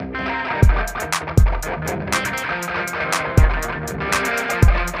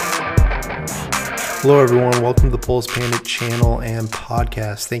Hello, everyone. Welcome to the Pulse Panda channel and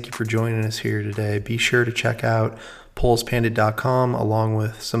podcast. Thank you for joining us here today. Be sure to check out pulsepanda.com along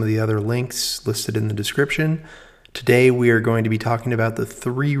with some of the other links listed in the description. Today, we are going to be talking about the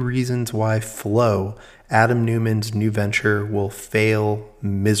 3 reasons why Flow, Adam Neumann's new venture, will fail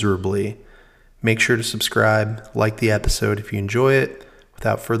miserably. Make sure to subscribe, like the episode if you enjoy it.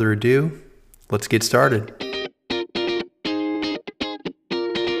 Without further ado, let's get started.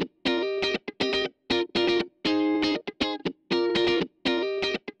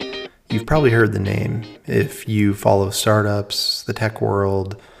 You've probably heard the name if you follow startups, the tech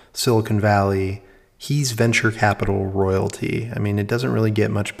world, Silicon Valley. He's venture capital royalty. I mean, it doesn't really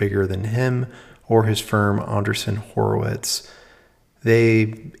get much bigger than him or his firm, Andreessen Horowitz.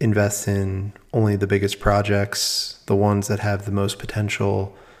 They invest in only the biggest projects, the ones that have the most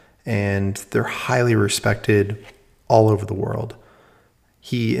potential, and they're highly respected all over the world.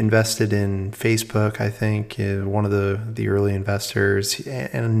 He invested in Facebook, I think, one of the early investors,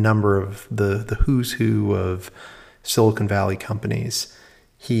 and a number of the who's who of Silicon Valley companies.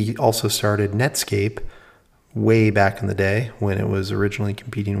 He also started Netscape way back in the day when it was originally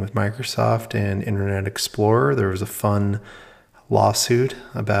competing with Microsoft and Internet Explorer. There was a fun lawsuit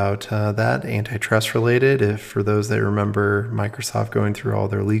about that, antitrust related. For those that remember Microsoft going through all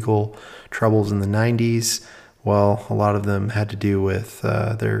their legal troubles in the 90s, well, a lot of them had to do with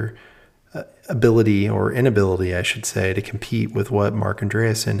their ability or inability, I should say, to compete with what Marc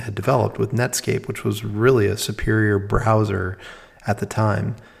Andreessen had developed with Netscape, which was really a superior browser at the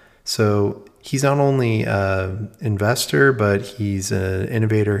time. So he's not only an investor, but he's an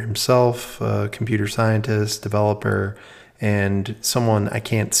innovator himself, a computer scientist, developer, and someone I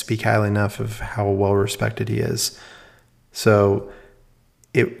can't speak highly enough of how well respected he is. So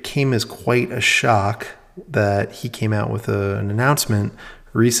it came as quite a shock that he came out with an announcement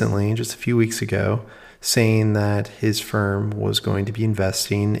recently, just a few weeks ago, saying that his firm was going to be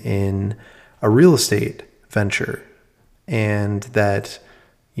investing in a real estate venture, and that,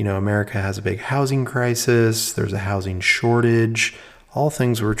 you know, America has a big housing crisis, there's a housing shortage. All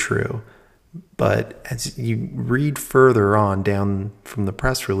things were true. But as you read further on down from the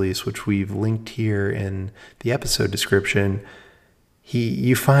press release, which we've linked here in the episode description,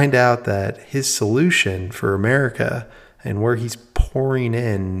 you find out that his solution for America, and where he's pouring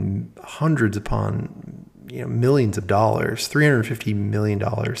in hundreds upon millions of dollars, $350 million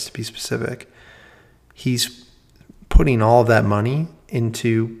to be specific, he's putting all of that money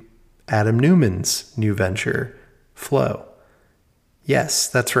into Adam Neumann's new venture, Flow. Yes,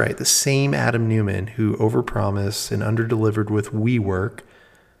 that's right. The same Adam Neumann who overpromised and underdelivered with WeWork,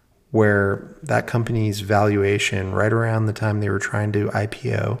 where that company's valuation right around the time they were trying to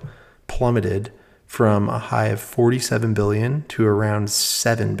IPO plummeted from a high of $47 billion to around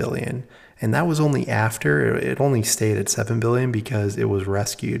 $7 billion. And that was only after, it only stayed at $7 billion because it was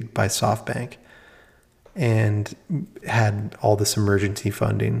rescued by SoftBank and had all this emergency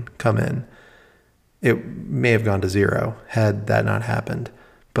funding come in. It may have gone to zero had that not happened.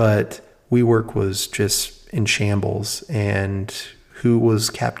 But WeWork was just in shambles, and who was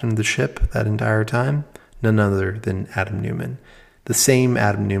captain of the ship that entire time? None other than Adam Neumann. The same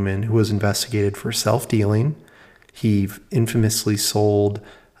Adam Neumann who was investigated for self-dealing. He infamously sold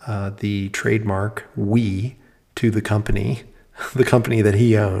the trademark We to the company that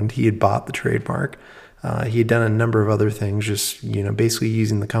he owned. He had bought the trademark. He had done a number of other things, just basically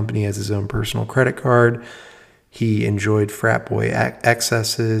using the company as his own personal credit card. He enjoyed frat boy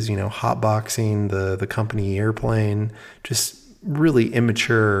excesses, hotboxing the company airplane, just really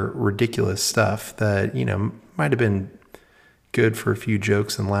immature, ridiculous stuff that, might have been good for a few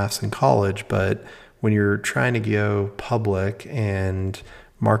jokes and laughs in college, but when you're trying to go public and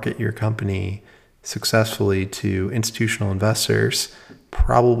market your company successfully to institutional investors,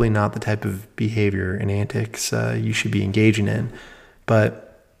 probably not the type of behavior and antics you should be engaging in.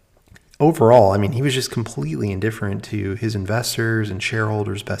 But overall, I mean, he was just completely indifferent to his investors and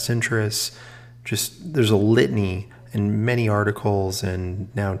shareholders' best interests. Just there's a litany and many articles and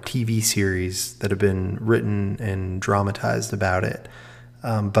now TV series that have been written and dramatized about it.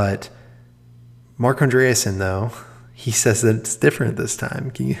 But Marc Andreessen, though, he says that it's different this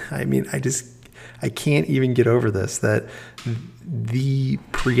time. I can't even get over this, that the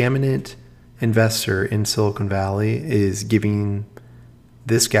preeminent investor in Silicon Valley is giving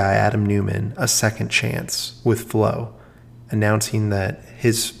this guy, Adam Neumann, a second chance with Flow, announcing that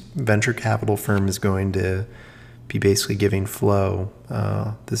his venture capital firm is going to be basically giving Flow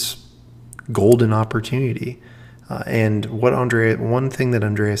this golden opportunity. And one thing that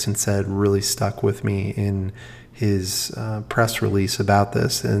Andreessen said really stuck with me in his press release about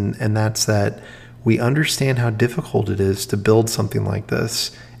this, and that's that We understand how difficult it is to build something like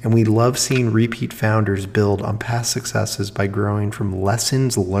this, and we love seeing repeat founders build on past successes by growing from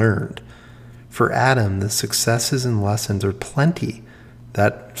lessons learned. For Adam, the successes and lessons are plenty.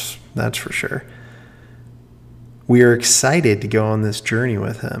 That's for sure. We are excited to go on this journey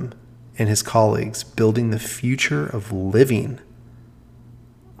with him and his colleagues, building the future of living.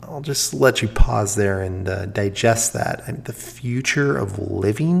 I'll just let you pause there and digest that. I mean, the future of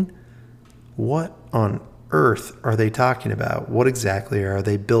living? What on earth are they talking about? What exactly are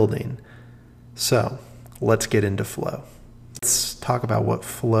they building? So let's get into flow. Let's talk about what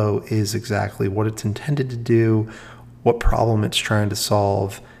flow is exactly, what it's intended to do, what problem it's trying to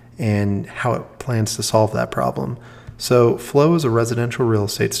solve, and how it plans to solve that problem. So Flow is a residential real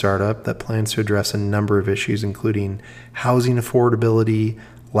estate startup that plans to address a number of issues, including housing affordability,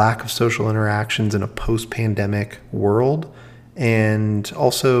 lack of social interactions in a post-pandemic world, and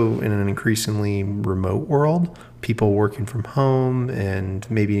also in an increasingly remote world, people working from home and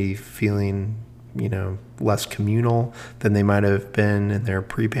maybe feeling, less communal than they might have been in their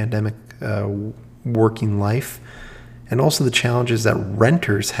pre-pandemic working life. And also the challenges that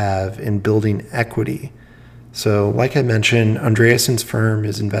renters have in building equity. So like I mentioned, Andreessen's firm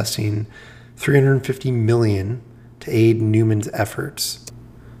is investing $350 million to aid Neumann's efforts.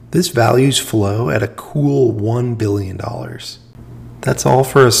 This values Flow at a cool $1 billion. That's all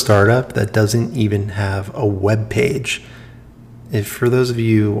for a startup that doesn't even have a web page. If for those of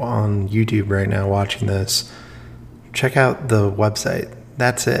you on YouTube right now watching this, check out the website.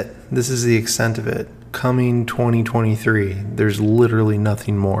 That's it. This is the extent of it. Coming 2023. There's literally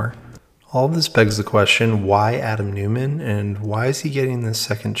nothing more. All of this begs the question, why Adam Neumann, and why is he getting this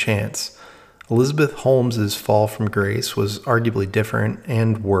second chance? Elizabeth Holmes's fall from grace was arguably different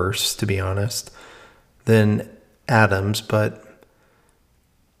and worse, to be honest, than Adam's, but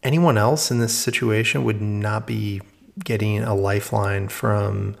anyone else in this situation would not be getting a lifeline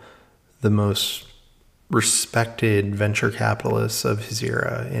from the most respected venture capitalists of his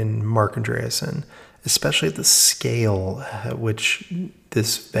era in Marc Andreessen, especially at the scale at which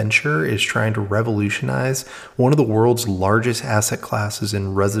this venture is trying to revolutionize one of the world's largest asset classes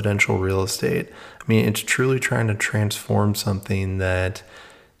in residential real estate. I mean, it's truly trying to transform something that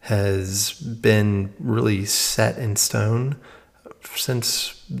has been really set in stone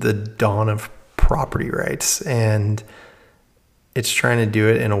since the dawn of property rights. And it's trying to do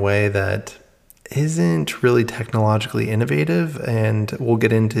it in a way that isn't really technologically innovative. And we'll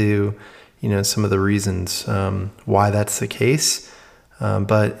get into, some of the reasons why that's the case.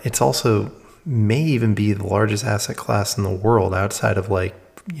 But it's also may even be the largest asset class in the world outside of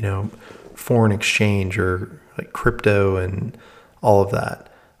foreign exchange or like crypto and all of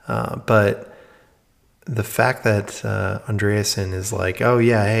that. But the fact that Andreessen is like, oh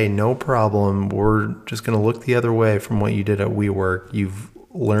yeah, hey, no problem. We're just going to look the other way from what you did at WeWork. You've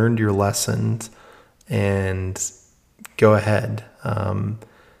learned your lessons and go ahead.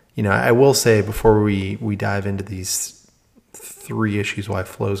 I will say before we dive into these three issues why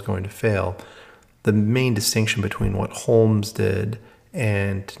Flow is going to fail, the main distinction between what Holmes did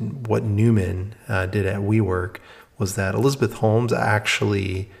and what Neumann did at WeWork was that Elizabeth Holmes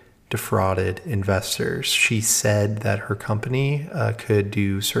actually defrauded investors. She said that her company could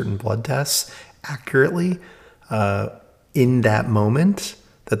do certain blood tests accurately in that moment,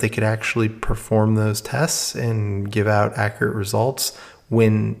 that they could actually perform those tests and give out accurate results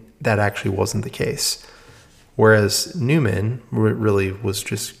when that actually wasn't the case. Whereas Neumann really was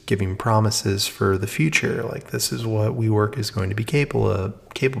just giving promises for the future, like this is what WeWork is going to be capable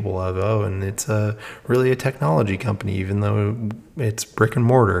of. Oh, and it's really a technology company, even though it's brick and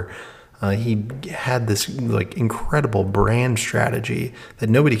mortar. He had this incredible brand strategy that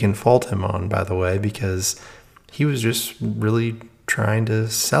nobody can fault him on, by the way, because he was just really trying to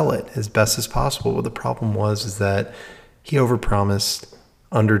sell it as best as possible. But the problem is that he overpromised,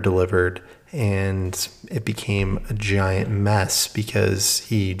 underdelivered, and it became a giant mess because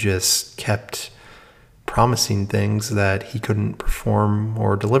he just kept promising things that he couldn't perform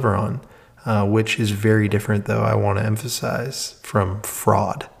or deliver on, which is very different, though, I want to emphasize, from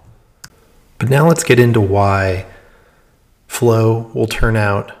fraud. But now let's get into why Flow will turn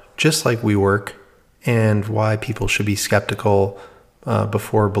out just like WeWork and why people should be skeptical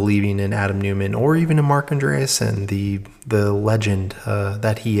before believing in Adam Neumann or even in Marc Andreessen, the legend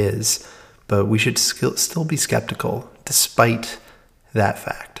that he is. But we should still be skeptical despite that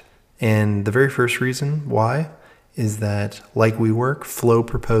fact. And the very first reason why is that, like WeWork, Flow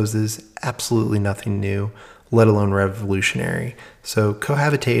proposes absolutely nothing new, let alone revolutionary. So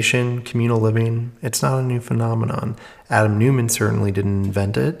cohabitation, communal living, it's not a new phenomenon. Adam Neumann certainly didn't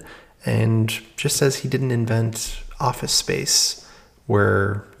invent it, And just as he didn't invent office space,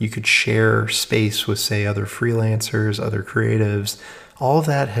 where you could share space with, say, other freelancers, other creatives, all of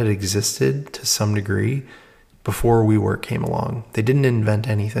that had existed to some degree before WeWork came along. They didn't invent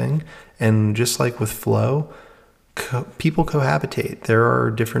anything. And just like with Flow, people cohabitate. There are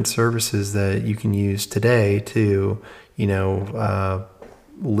different services that you can use today to,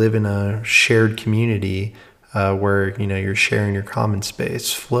 live in a shared community where, you're sharing your common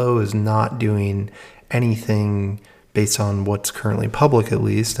space. Flow is not doing anything based on what's currently public, at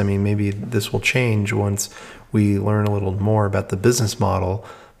least. I mean, maybe this will change once we learn a little more about the business model.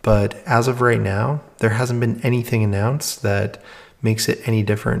 But as of right now, there hasn't been anything announced that makes it any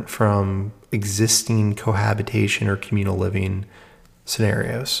different from existing cohabitation or communal living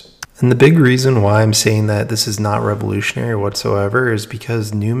scenarios. And the big reason why I'm saying that this is not revolutionary whatsoever is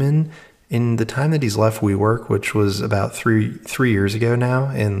because Neumann, in the time that he's left WeWork, which was about three years ago now,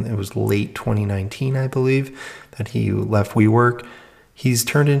 and it was late 2019, I believe, that he left WeWork, he's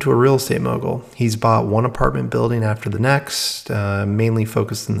turned into a real estate mogul. He's bought one apartment building after the next, mainly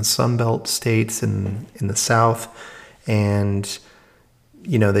focused in the Sunbelt states and in the South. And,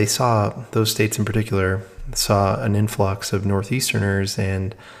 they saw, those states in particular, saw an influx of Northeasterners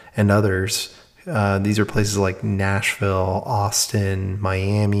and others. These are places like Nashville, Austin,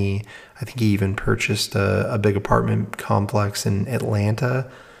 Miami. I think he even purchased a big apartment complex in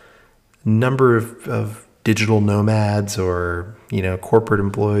Atlanta. Number of digital nomads or, corporate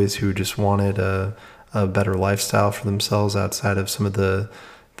employees who just wanted a better lifestyle for themselves outside of some of the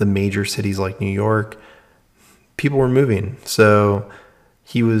major cities like New York. People were moving. So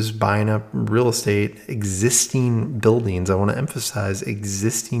he was buying up real estate, existing buildings. I want to emphasize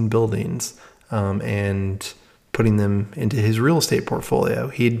existing buildings, and putting them into his real estate portfolio.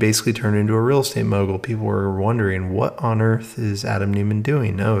 He had basically turned into a real estate mogul. People were wondering, what on earth is Adam Neumann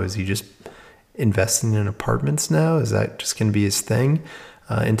doing? No, is he just investing in apartments now? Is that just going to be his thing?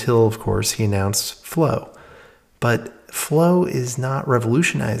 Until, of course, he announced Flow. But Flow is not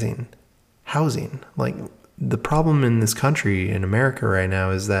revolutionizing housing. Like, the problem in this country, in America right now,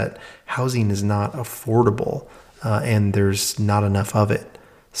 is that housing is not affordable, and there's not enough of it.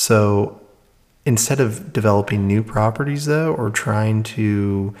 So instead of developing new properties, though, or trying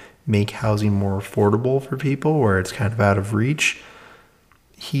to make housing more affordable for people where it's kind of out of reach,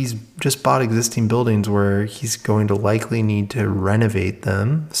 he's just bought existing buildings where he's going to likely need to renovate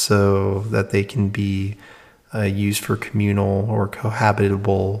them so that they can be used for communal or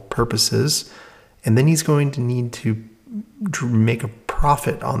cohabitable purposes. And then he's going to need to make a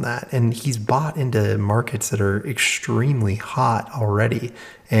profit on that. And he's bought into markets that are extremely hot already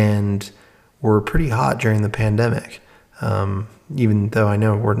and were pretty hot during the pandemic. Even though I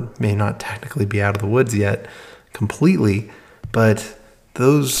know we may not technically be out of the woods yet completely, but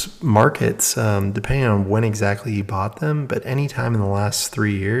those markets, depending on when exactly you bought them, but any time in the last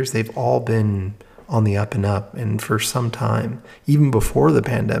 3 years, they've all been on the up and up. And for some time, even before the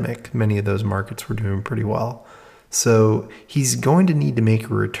pandemic, many of those markets were doing pretty well. So he's going to need to make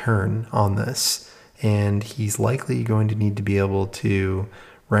a return on this. And he's likely going to need to be able to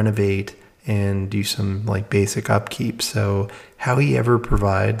renovate and do some like basic upkeep. So how he ever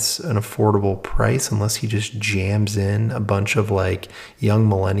provides an affordable price, unless he just jams in a bunch of like young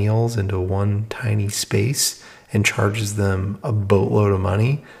millennials into one tiny space and charges them a boatload of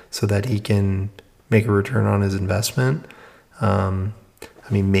money so that he can make a return on his investment.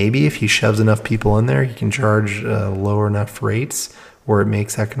 Maybe if he shoves enough people in there, he can charge lower enough rates where it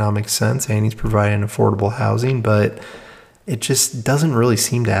makes economic sense and he's providing affordable housing, but it just doesn't really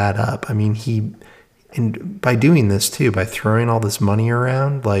seem to add up. By doing this too, by throwing all this money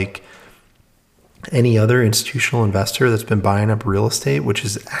around, like any other institutional investor that's been buying up real estate, which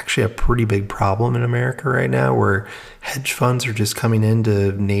is actually a pretty big problem in America right now, where hedge funds are just coming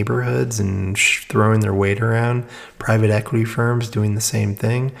into neighborhoods and throwing their weight around, private equity firms doing the same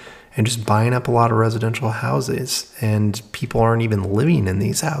thing, and just buying up a lot of residential houses. And people aren't even living in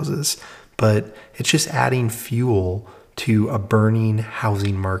these houses, but it's just adding fuel to a burning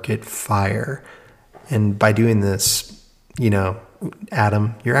housing market fire. And by doing this,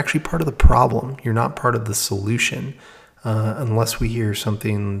 Adam, you're actually part of the problem. You're not part of the solution, unless we hear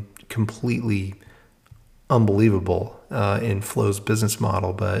something completely unbelievable in Flow's business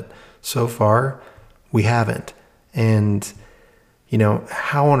model. But so far, we haven't. And,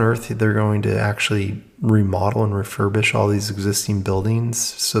 how on earth they're going to actually remodel and refurbish all these existing buildings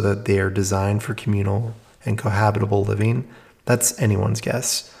so that they are designed for communal and cohabitable living, that's anyone's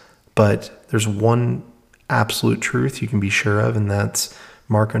guess. But there's one absolute truth you can be sure of, and that's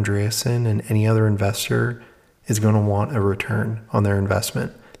Mark Andreessen and any other investor is going to want a return on their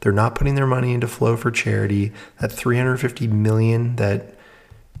investment. They're not putting their money into Flow for charity. That $350 million that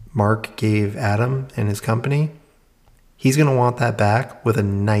Mark gave Adam and his company, he's going to want that back with a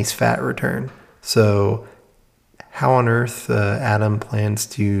nice fat return. So how on earth Adam plans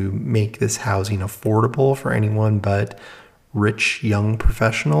to make this housing affordable for anyone but rich young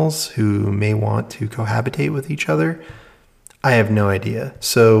professionals who may want to cohabitate with each other, I have no idea.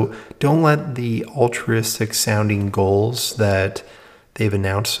 So don't let the altruistic sounding goals that they've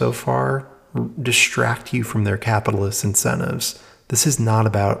announced so far distract you from their capitalist incentives. This is not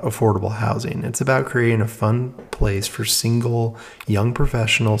about affordable housing. It's about creating a fun place for single young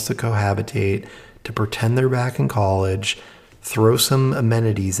professionals to cohabitate, to pretend they're back in college, throw some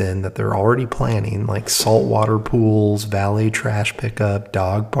amenities in that they're already planning, like saltwater pools, valet trash pickup,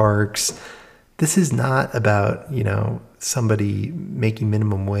 dog parks. This is not about, somebody making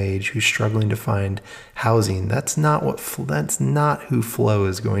minimum wage who's struggling to find housing. That's not who Flow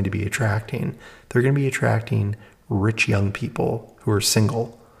is going to be attracting. They're going to be attracting rich young people who are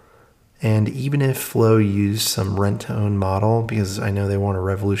single. And even if Flow used some rent-to-own model, because I know they want to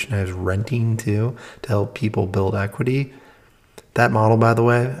revolutionize renting too, to help people build equity, that model, by the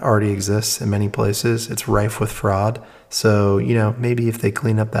way, already exists in many places. It's rife with fraud. So, maybe if they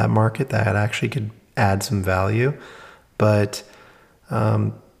clean up that market, that actually could add some value. But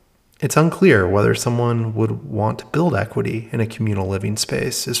it's unclear whether someone would want to build equity in a communal living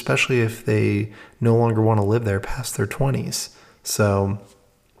space, especially if they no longer want to live there past their 20s. So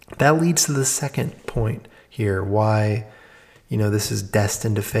that leads to the second point here, why, this is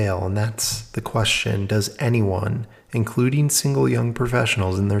destined to fail. And that's the question, does anyone, including single young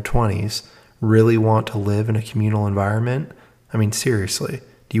professionals in their 20s, really want to live in a communal environment? I mean, seriously,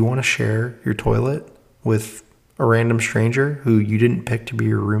 do you want to share your toilet with a random stranger who you didn't pick to be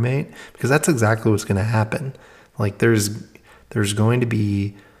your roommate? Because that's exactly what's going to happen. Like there's going to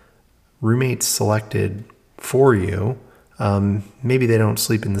be roommates selected for you. Maybe they don't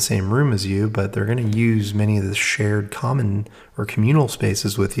sleep in the same room as you, but they're going to use many of the shared common or communal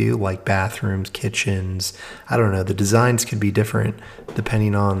spaces with you, like bathrooms, kitchens. I don't know. The designs could be different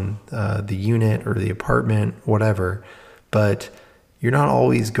depending on the unit or the apartment, whatever. But you're not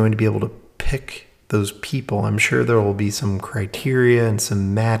always going to be able to pick those people. I'm sure there will be some criteria and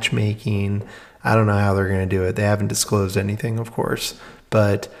some matchmaking. I don't know how they're going to do it. They haven't disclosed anything, of course.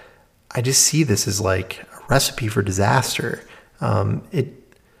 But I just see this as like a recipe for disaster.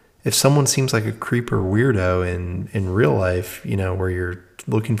 If someone seems like a creep or weirdo in real life, where you're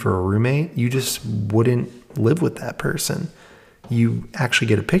looking for a roommate, you just wouldn't live with that person. You actually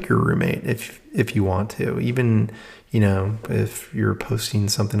get to pick your roommate if you want to. Even, if you're posting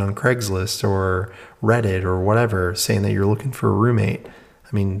something on Craigslist or Reddit or whatever, saying that you're looking for a roommate,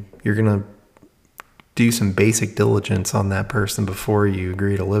 I mean, you're going to do some basic diligence on that person before you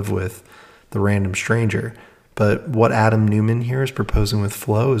agree to live with the random stranger. But what Adam Neumann here is proposing with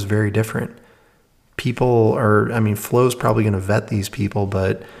Flow is very different. Flow's probably going to vet these people,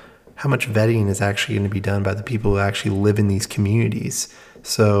 but how much vetting is actually going to be done by the people who actually live in these communities?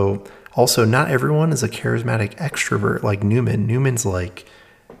 So also, not everyone is a charismatic extrovert like Neumann. Neumann's like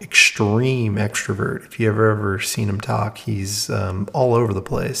extreme extrovert. If you ever seen him talk, he's all over the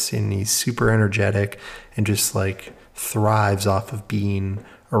place, and he's super energetic and just like thrives off of being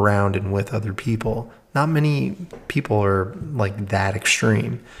around and with other people. Not many people are like that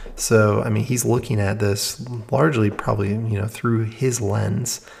extreme. So, he's looking at this largely probably, through his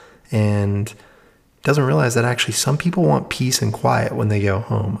lens, and doesn't realize that actually some people want peace and quiet when they go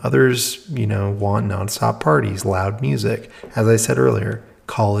home. Others, want nonstop parties, loud music. As I said earlier,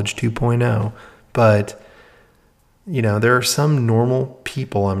 college 2.0. But, there are some normal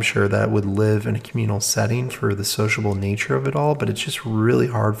people, I'm sure, that would live in a communal setting for the sociable nature of it all. But it's just really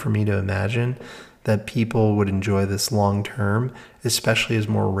hard for me to imagine that people would enjoy this long term, especially as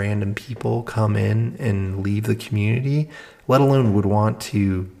more random people come in and leave the community, let alone would want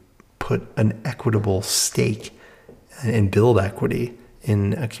to put an equitable stake and build equity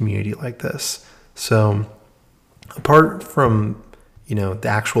in a community like this. So apart from, the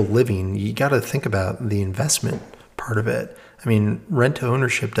actual living, you got to think about the investment part of it. Rent to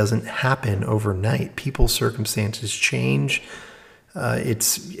ownership doesn't happen overnight. People's circumstances change.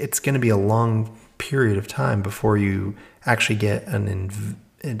 It's going to be a long period of time before you actually get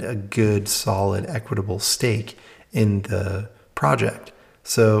a good, solid, equitable stake in the project.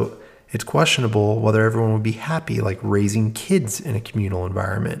 So it's questionable whether everyone would be happy like raising kids in a communal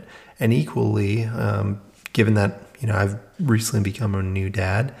environment. And equally, given that, I've recently become a new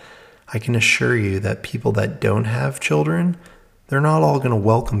dad, I can assure you that people that don't have children, they're not all going to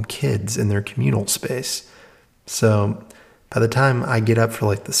welcome kids in their communal space. So By the time I get up for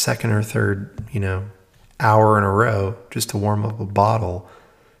like the second or third, hour in a row just to warm up a bottle,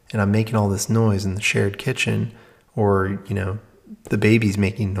 and I'm making all this noise in the shared kitchen, or, the baby's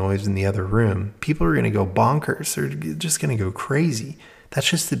making noise in the other room, people are going to go bonkers. They're just going to go crazy. That's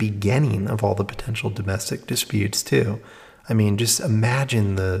just the beginning of all the potential domestic disputes too. I mean, just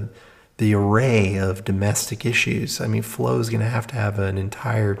imagine the array of domestic issues. I mean, Flo is going to have an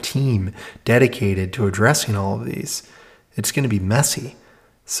entire team dedicated to addressing all of these. It's going to be messy.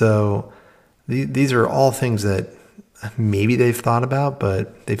 So these are all things that maybe they've thought about,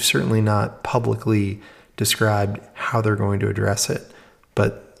 but they've certainly not publicly described how they're going to address it.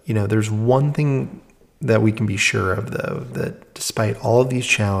 But, there's one thing that we can be sure of, though, that despite all of these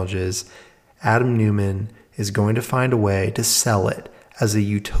challenges, Adam Neumann is going to find a way to sell it as a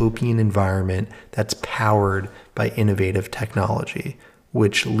utopian environment that's powered by innovative technology,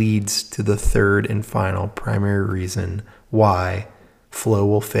 which leads to the third and final primary reason why Flo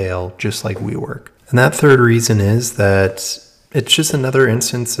will fail just like WeWork. And that third reason is that it's just another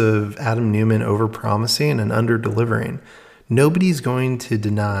instance of Adam Neumann overpromising and under-delivering. Nobody's going to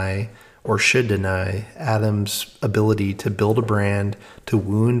deny or should deny Adam's ability to build a brand, to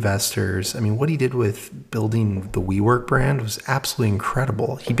woo investors. I mean, what he did with building the WeWork brand was absolutely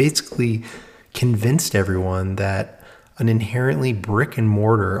incredible. He basically convinced everyone that an inherently brick and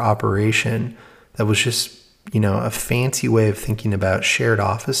mortar operation that was just, a fancy way of thinking about shared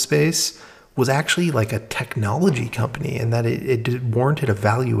office space was actually like a technology company, and that it warranted a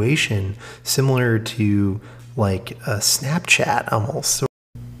valuation similar to like a Snapchat almost. So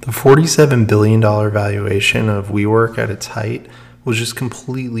the $47 billion valuation of WeWork at its height was just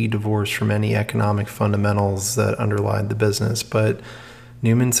completely divorced from any economic fundamentals that underlied the business. But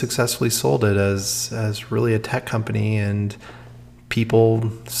Neumann successfully sold it as really a tech company, and people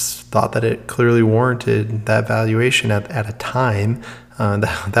thought that it clearly warranted that valuation at a time.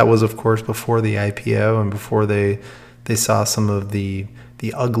 That was, of course, before the IPO and before they saw some of the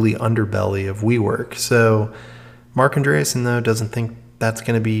ugly underbelly of WeWork. So Marc Andreessen, though, doesn't think that's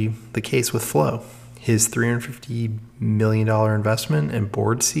going to be the case with Flo. His $350 million investment and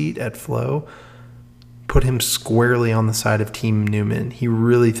board seat at Flo put him squarely on the side of Team Neumann. He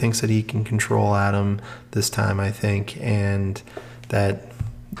really thinks that he can control Adam this time, I think, and that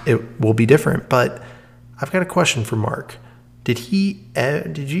it will be different. But I've got a question for Marc. Did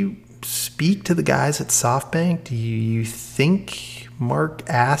you speak to the guys at SoftBank? Do you think Marc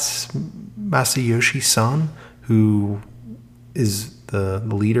asked Masayoshi Son, who is the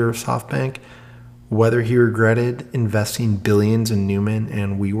leader of SoftBank, whether he regretted investing billions in Neumann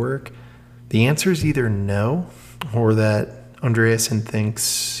and WeWork? The answer is either no, or that Andreessen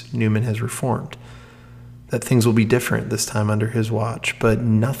thinks Neumann has reformed, that things will be different this time under his watch. But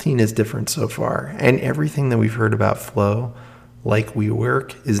nothing is different so far. And everything that we've heard about Flo, like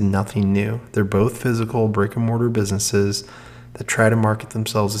WeWork, is nothing new. They're both physical brick and mortar businesses that try to market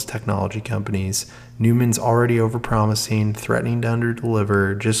themselves as technology companies. Neumann's already overpromising, threatening to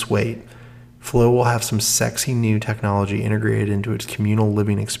underdeliver. Just wait. Flo will have some sexy new technology integrated into its communal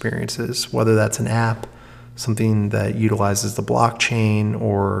living experiences, whether that's an app, something that utilizes the blockchain,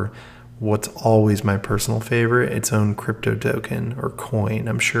 or what's always my personal favorite, its own crypto token or coin.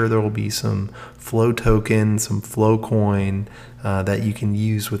 I'm sure there will be some Flo token, some Flo coin that you can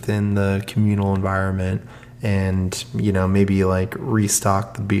use within the communal environment, and maybe like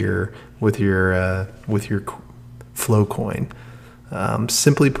restock the beer with your Flo coin.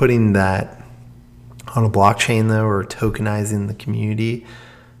 Simply putting that on a blockchain, though, or tokenizing the community,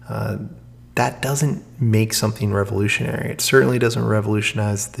 that doesn't make something revolutionary. It certainly doesn't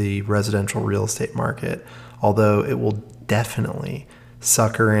revolutionize the residential real estate market, although it will definitely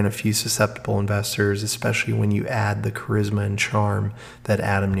sucker in a few susceptible investors, especially when you add the charisma and charm that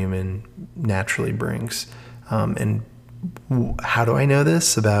Adam Neumann naturally brings. And how do I know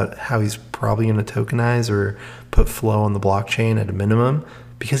this about how he's probably going to tokenize or put Flo on the blockchain at a minimum?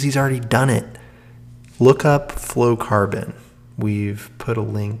 Because he's already done it. Look up Flo Carbon. We've put a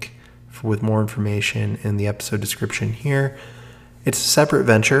link with more information in the episode description here. It's a separate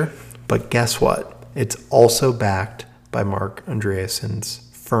venture, but guess what? It's also backed by Marc Andreessen's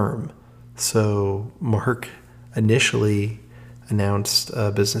firm. So Marc initially announced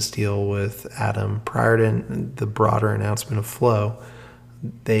a business deal with Adam prior to the broader announcement of Flo.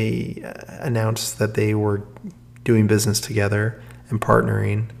 They announced that they were doing business together and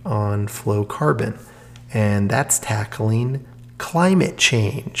partnering on Flo Carbon, and that's tackling climate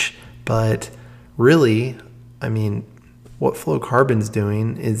change. But really, I mean, what Flo Carbon's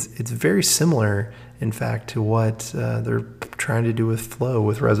doing it's very similar, in fact, to what they're trying to do with Flo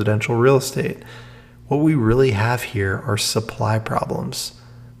with residential real estate. What we really have here are supply problems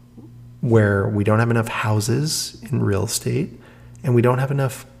where we don't have enough houses in real estate and we don't have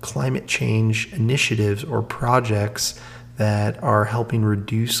enough climate change initiatives or projects that are helping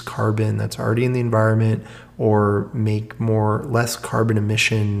reduce carbon that's already in the environment or make less carbon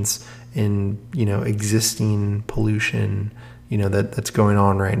emissions in, existing pollution, that's going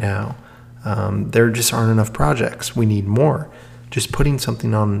on right now. There just aren't enough projects. We need more. Just putting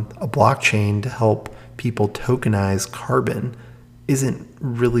something on a blockchain to help people tokenize carbon isn't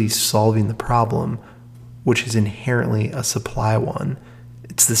really solving the problem, which is inherently a supply one.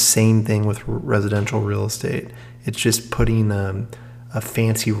 It's the same thing with residential real estate. It's just putting a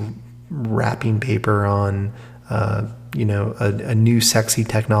fancy wrapping paper on, a new sexy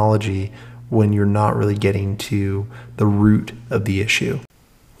technology when you're not really getting to the root of the issue.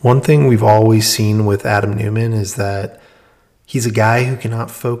 One thing we've always seen with Adam Neumann is that he's a guy who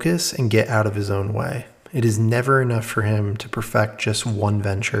cannot focus and get out of his own way. It is never enough for him to perfect just one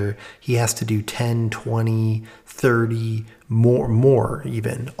venture. He has to do 10, 20, 30, more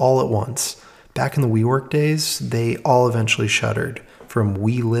even, all at once. Back in the WeWork days, they all eventually shuttered. From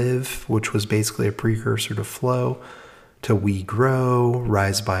We Live, which was basically a precursor to Flow, to We Grow,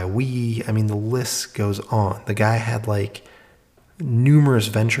 Rise by We. I mean, the list goes on. The guy had numerous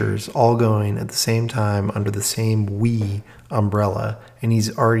ventures all going at the same time under the same We umbrella, and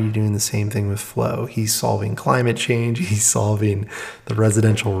he's already doing the same thing with Flow. He's solving climate change, he's solving the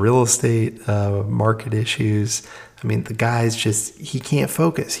residential real estate market issues. I mean, the guy's he can't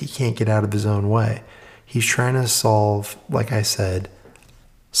focus, he can't get out of his own way. He's trying to solve, like I said,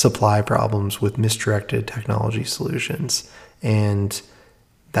 supply problems with misdirected technology solutions, and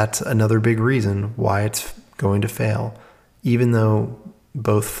that's another big reason why it's going to fail. Even though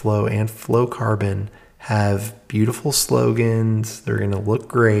both Flow and Flow Carbon have beautiful slogans, they're going to look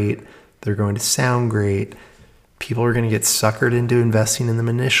great, they're going to sound great, people are going to get suckered into investing in them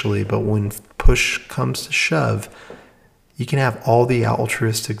initially, but when push comes to shove, you can have all the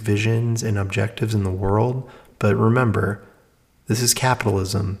altruistic visions and objectives in the world, but remember, this is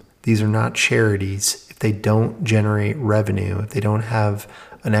capitalism. These are not charities. If they don't generate revenue, if they don't have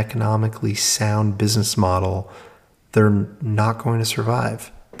an economically sound business model, they're not going to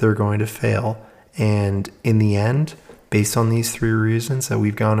survive. They're going to fail. And in the end, based on these three reasons that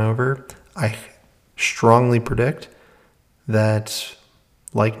we've gone over, I strongly predict that,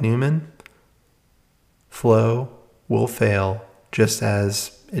 like Neumann, Flow will fail just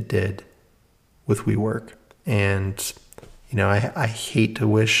as it did with WeWork. And, I hate to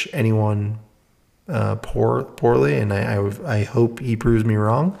wish anyone poorly, and I hope he proves me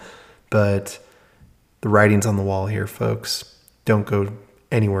wrong, but the writing's on the wall here, folks. Don't go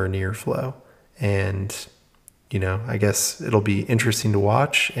anywhere near Flow. And, I guess it'll be interesting to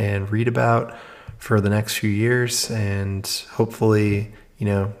watch and read about for the next few years. And hopefully,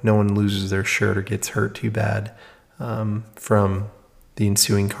 no one loses their shirt or gets hurt too bad from the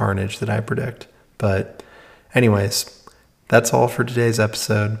ensuing carnage that I predict. But anyways, that's all for today's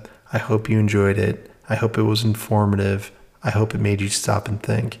episode. I hope you enjoyed it. I hope it was informative. I hope it made you stop and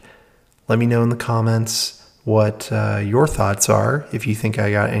think. Let me know in the comments what your thoughts are, if you think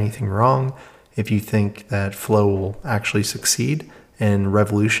I got anything wrong, if you think that Flow will actually succeed and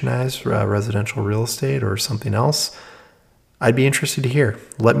revolutionize residential real estate or something else. I'd be interested to hear.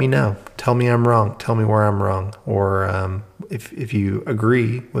 Let me know. Tell me I'm wrong. Tell me where I'm wrong. Or if you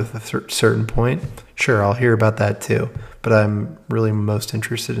agree with a certain point, sure, I'll hear about that too. But I'm really most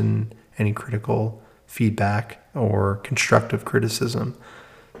interested in any critical feedback or constructive criticism.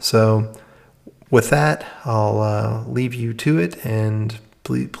 So with that, I'll leave you to it, and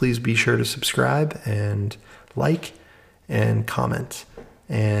please be sure to subscribe and like and comment.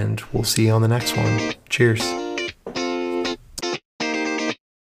 And we'll see you on the next one. Cheers.